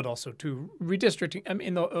 but also to redistricting. I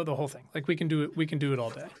mean, the whole thing. Like we can do it all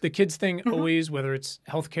day. The kids thing always, whether it's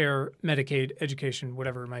healthcare, Medicaid, education,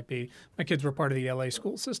 whatever it might be. My kids were part of the LA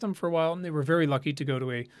school system for a while, and they were very lucky to go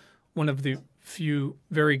to one of the few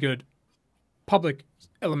very good public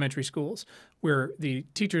elementary schools where the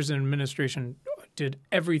teachers and administration did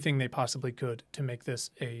everything they possibly could to make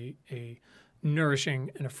this a nourishing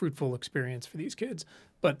and a fruitful experience for these kids.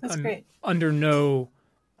 But under no,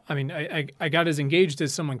 I mean, I got as engaged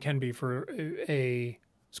as someone can be for a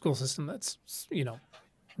school system that's,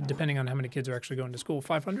 depending on how many kids are actually going to school,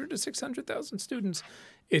 500 to 600,000 students.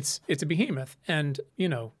 It's a behemoth. And,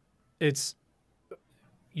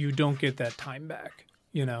 you don't get that time back,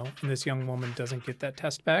 and this young woman doesn't get that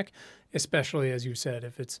test back, especially, as you said,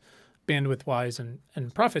 if it's bandwidth-wise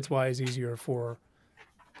and profits-wise easier for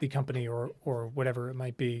the company or whatever it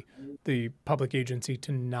might be, the public agency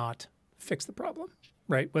to not fix the problem,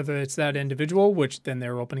 right? Whether it's that individual, which then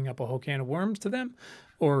they're opening up a whole can of worms to them,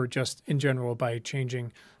 or just in general by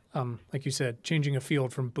changing, like you said, changing a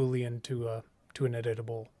field from Boolean to an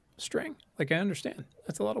editable string. Like I understand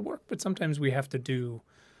that's a lot of work, but sometimes we have to do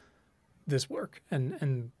this work,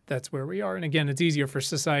 and that's where we are. And again, it's easier for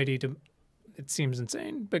society to, it seems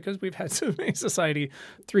insane because we've had so many society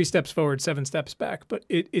 3 steps forward, 7 steps back, but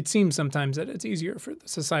it seems sometimes that it's easier for the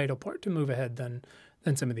societal part to move ahead than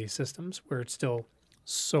some of these systems where it's still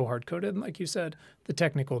so hard-coded. And like you said, the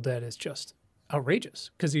technical debt is just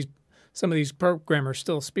outrageous because some of these programmers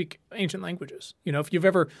still speak ancient languages. If you've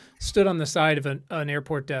ever stood on the side of an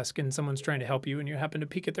airport desk and someone's trying to help you and you happen to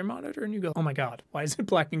peek at their monitor and you go, oh my God, why is it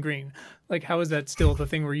black and green? Like, how is that still the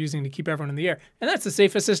thing we're using to keep everyone in the air? And that's the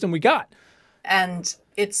safest system we got. And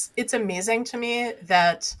it's amazing to me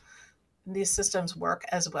that these systems work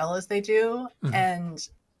as well as they do. Mm-hmm.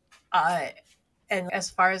 And as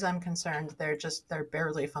far as I'm concerned, they're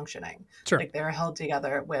barely functioning. Sure. Like they're held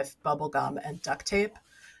together with bubble gum and duct tape.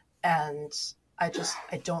 And I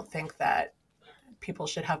don't think that people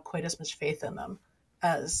should have quite as much faith in them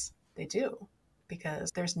as they do,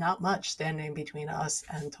 because there's not much standing between us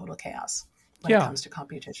and total chaos when it comes to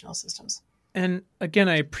computational systems. And again,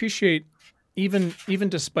 I appreciate even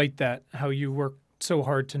despite that, how you work so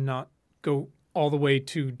hard to not go all the way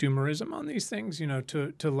to doomerism on these things,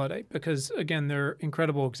 to Luddite, because again, they're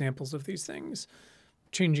incredible examples of these things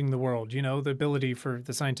changing the world. The ability for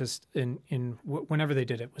the scientists in whenever they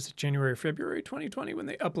did it, was it January or February 2020 when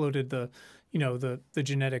they uploaded the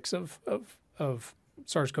genetics of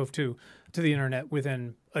SARS-CoV-2 to the internet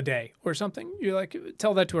within a day or something. You're like,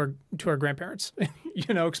 tell that to our grandparents,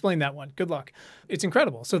 explain that one. Good luck. It's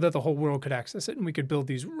incredible, so that the whole world could access it and we could build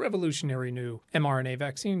these revolutionary new mRNA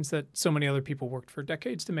vaccines that so many other people worked for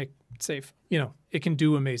decades to make safe. It can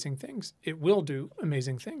do amazing things. It will do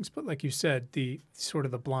amazing things. But like you said, the sort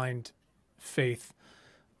of the blind faith,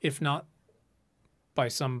 if not by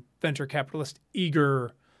some venture capitalist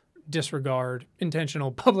eager disregard,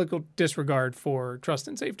 intentional public disregard for trust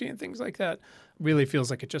and safety and things like that, really feels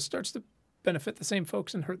like it just starts to benefit the same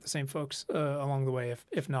folks and hurt the same folks along the way,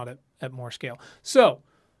 if not at more scale. So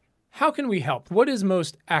how can we help? What is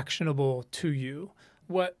most actionable to you?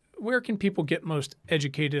 Where can people get most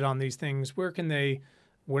educated on these things? Where can they,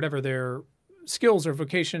 whatever their skills or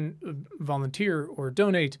vocation, volunteer or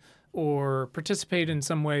donate or participate in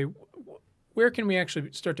some way? Where can we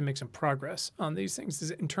actually start to make some progress on these things?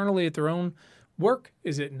 Is it internally at their own work?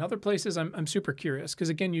 Is it in other places? I'm super curious because,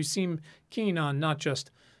 again, you seem keen on not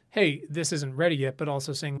just, hey, this isn't ready yet, but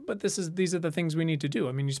also saying, but these are the things we need to do.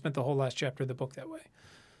 I mean, you spent the whole last chapter of the book that way.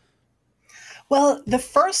 Well, the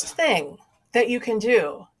first thing that you can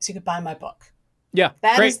do is you can buy my book. Yeah,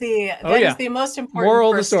 that great. is the most important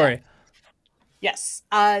moral of the story. Step. Yes.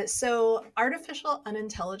 So Artificial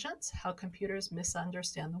Unintelligence, How Computers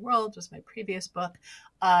Misunderstand the World was my previous book.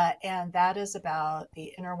 And that is about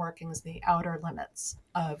the inner workings, the outer limits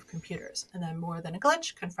of computers. And then More Than a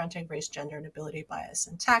Glitch, Confronting Race, Gender, and Ability Bias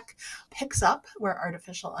in Tech picks up where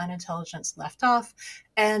Artificial Unintelligence left off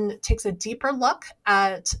and takes a deeper look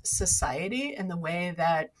at society in the way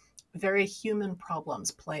that very human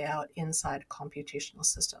problems play out inside computational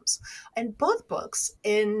systems. And both books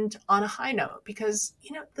end on a high note because,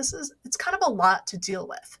 it's kind of a lot to deal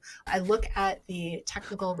with. I look at the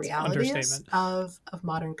technical realities of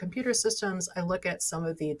modern computer systems. I look at some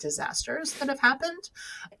of the disasters that have happened,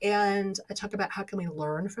 and I talk about how can we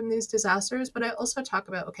learn from these disasters, but I also talk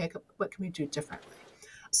about, okay, what can we do differently?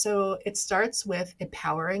 So it starts with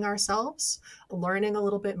empowering ourselves, learning a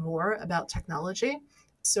little bit more about technology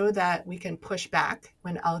so that we can push back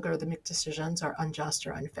when algorithmic decisions are unjust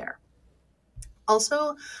or unfair.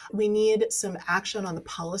 Also, we need some action on the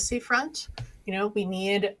policy front. We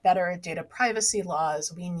need better data privacy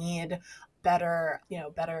laws. We need better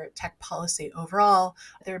tech policy overall.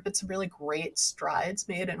 There have been some really great strides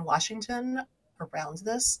made in Washington around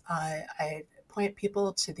this. I point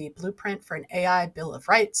people to the blueprint for an AI Bill of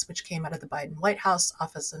Rights, which came out of the Biden White House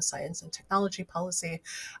Office of Science and Technology Policy.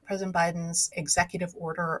 President Biden's executive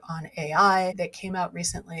order on AI that came out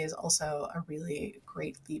recently is also a really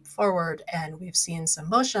great leap forward. And we've seen some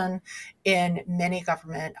motion in many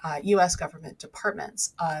US government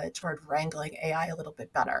departments toward wrangling AI a little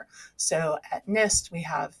bit better. So at NIST, we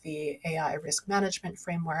have the AI risk management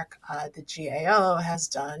framework. The GAO has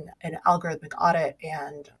done an algorithmic audit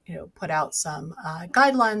and put out some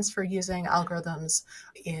guidelines for using algorithms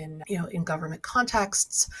in government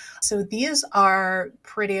contexts. So these are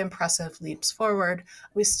pretty impressive leaps forward.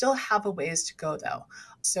 We still have a ways to go, though.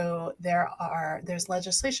 So there's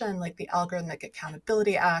legislation like the Algorithmic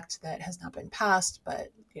Accountability Act that has not been passed, but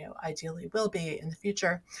ideally will be in the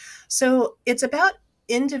future. So it's about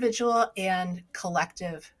individual and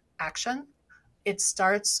collective action. It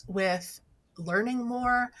starts with learning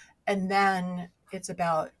more, and then it's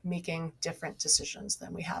about making different decisions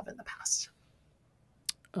than we have in the past.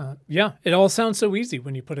 Yeah, it all sounds so easy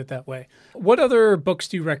when you put it that way. What other books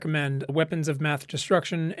do you recommend? Weapons of Math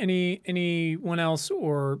Destruction? Anyone else?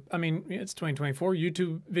 Or, it's 2024,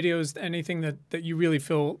 YouTube videos, anything that you really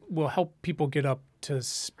feel will help people get up to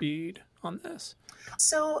speed on this?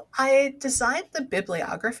 So I designed the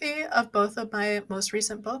bibliography of both of my most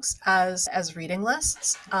recent books as reading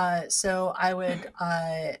lists. So I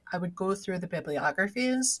would go through the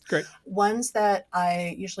bibliographies. Great. Ones that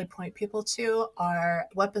I usually point people to are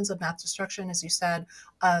Weapons of Math Destruction, as you said,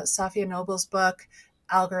 Safia Noble's book,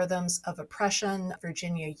 Algorithms of Oppression.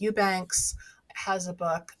 Virginia Eubanks has a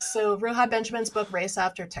book. So Ruha Benjamin's book, Race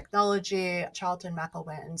After Technology, Charlton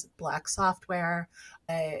McElwain's Black Software.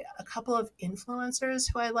 A couple of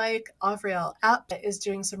influencers who I like. Avriel App is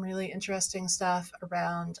doing some really interesting stuff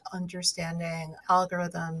around understanding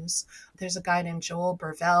algorithms. There's a guy named Joel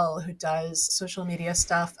Burvell who does social media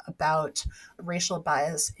stuff about racial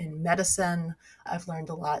bias in medicine. I've learned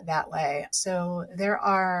a lot that way. So there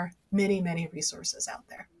are many, many resources out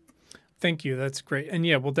there. Thank you. That's great. And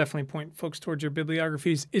yeah, we'll definitely point folks towards your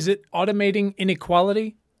bibliographies. Is it Automating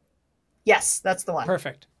Inequality? Yes, that's the one.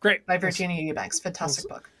 Perfect. Great. By Virginia Eubanks. Fantastic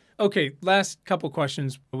book. Okay, last couple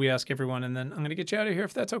questions we ask everyone, and then I'm going to get you out of here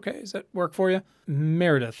if that's okay. Does that work for you?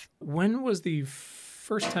 Meredith, when was the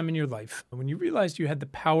first time in your life when you realized you had the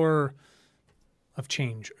power of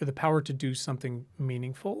change or the power to do something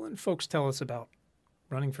meaningful? And folks tell us about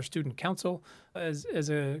running for student council as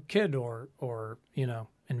a kid or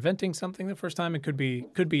inventing something the first time. It could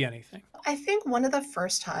be anything. I think one of the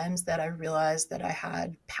first times that I realized that I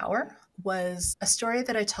had power was a story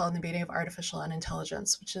that I tell in the beginning of Artificial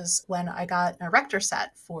Unintelligence, which is when I got an erector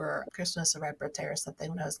set for Christmas or my birthday or something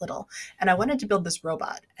when I was little. And I wanted to build this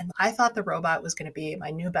robot. And I thought the robot was going to be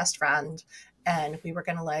my new best friend. And we were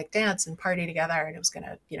going to dance and party together, and it was going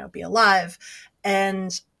to, be alive.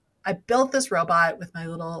 And I built this robot with my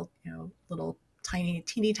little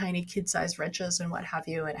teeny tiny kid-sized wrenches and what have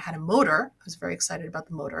you. And it had a motor. I was very excited about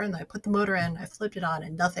the motor. And I put the motor in, I flipped it on,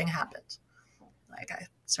 and nothing happened. I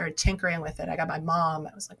started tinkering with it. I got my mom.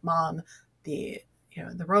 I was like, Mom, the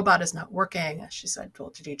robot is not working. She said, well,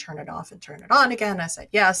 did you turn it off and turn it on again? I said,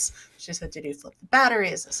 yes. She said, did you flip the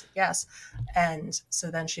batteries? I said, yes. And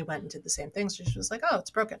so then she went and did the same thing. So she was like, oh,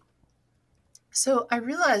 it's broken. So I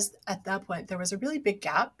realized at that point there was a really big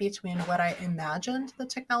gap between what I imagined the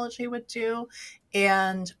technology would do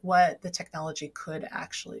and what the technology could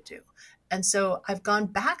actually do. And so I've gone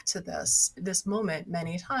back to this moment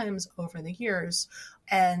many times over the years,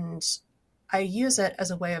 and I use it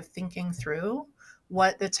as a way of thinking through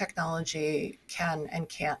what the technology can and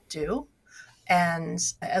can't do, and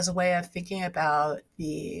as a way of thinking about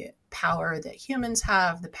the power that humans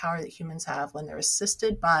have, when they're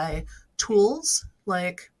assisted by tools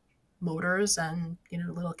like motors and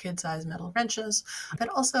little kid-sized metal wrenches, but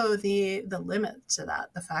also the limit to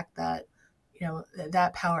that, the fact that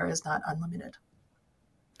that power is not unlimited.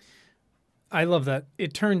 I love that.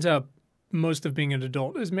 It turns out most of being an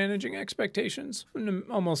adult is managing expectations,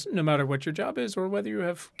 almost no matter what your job is or whether you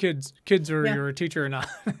have kids or you're a teacher or not.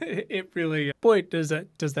 It really, boy, does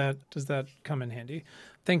that come in handy.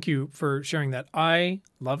 Thank you for sharing that. I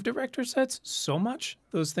love director sets so much.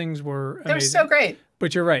 Those things were amazing. They're so great.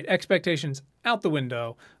 But you're right. Expectations out the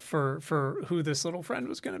window for who this little friend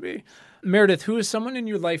was going to be. Meredith, who is someone in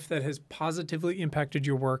your life that has positively impacted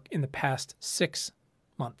your work in the past 6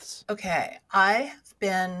 months? Okay. I have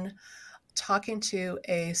been talking to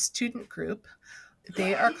a student group.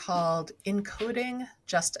 They are called Encoding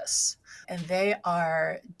Justice, and they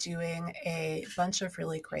are doing a bunch of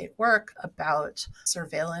really great work about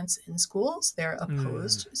surveillance in schools. They're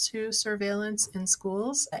opposed to surveillance in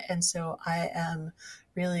schools, and so I am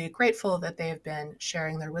really grateful that they have been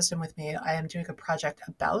sharing their wisdom with me. I am doing a project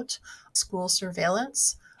about school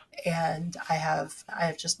surveillance, and I have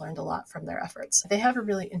just learned a lot from their efforts. They have a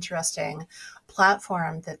really interesting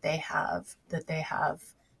platform that they have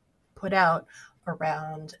put out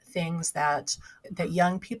around things that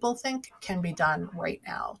young people think can be done right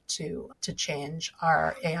now to change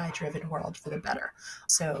our AI-driven world for the better.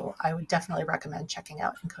 So I would definitely recommend checking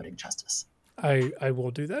out Encoding Justice. I will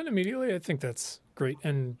do that immediately. I think that's great,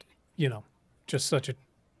 and just such a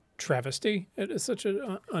travesty. It is such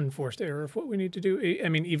an unforced error of what we need to do. I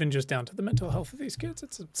mean, even just down to the mental health of these kids,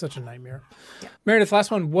 it's such a nightmare. Yeah. Meredith, last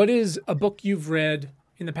one. What is a book you've read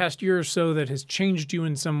in the past year or so that has changed you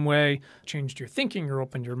in some way, changed your thinking or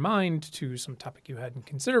opened your mind to some topic you hadn't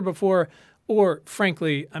considered before? Or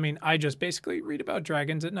frankly, I mean, I just basically read about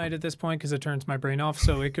dragons at night at this point because it turns my brain off.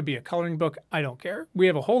 So it could be a coloring book. I don't care. We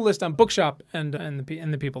have a whole list on Bookshop, and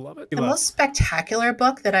the people love it. The most spectacular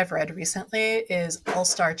book that I've read recently is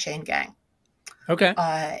All-Star Chain Gang. Okay.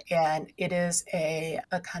 And it is a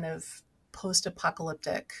kind of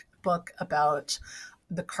post-apocalyptic book about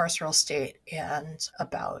the carceral state and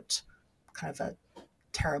about kind of a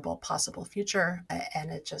terrible possible future.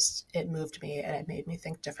 And it moved me, and it made me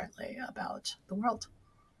think differently about the world.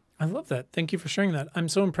 I love that. Thank you for sharing that. I'm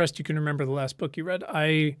so impressed you can remember the last book you read.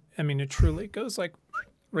 I mean, it truly goes like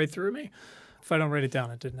right through me. If I don't write it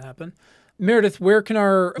down, it didn't happen. Meredith, where can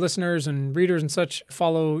our listeners and readers and such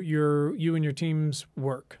follow you and your team's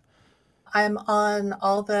work? I'm on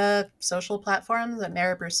all the social platforms at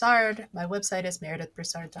Meredith Broussard. My website is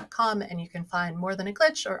meredithbroussard.com, and you can find More Than a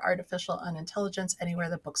Glitch or Artificial Unintelligence anywhere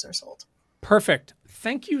that books are sold. Perfect.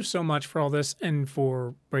 Thank you so much for all this and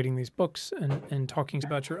for writing these books and talking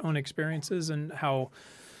about your own experiences and how,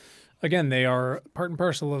 again, they are part and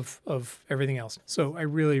parcel of everything else. So I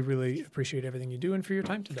really, really appreciate everything you do and for your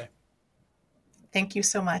time today. Thank you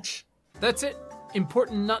so much. That's it.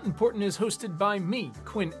 Important Not Important is hosted by me,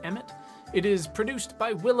 Quinn Emmett. It is produced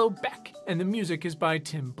by Willow Beck, and the music is by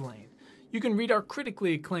Tim Blaine. You can read our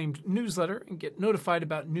critically acclaimed newsletter and get notified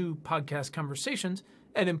about new podcast conversations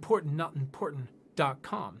at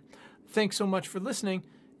importantnotimportant.com. Thanks so much for listening,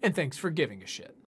 and thanks for giving a shit.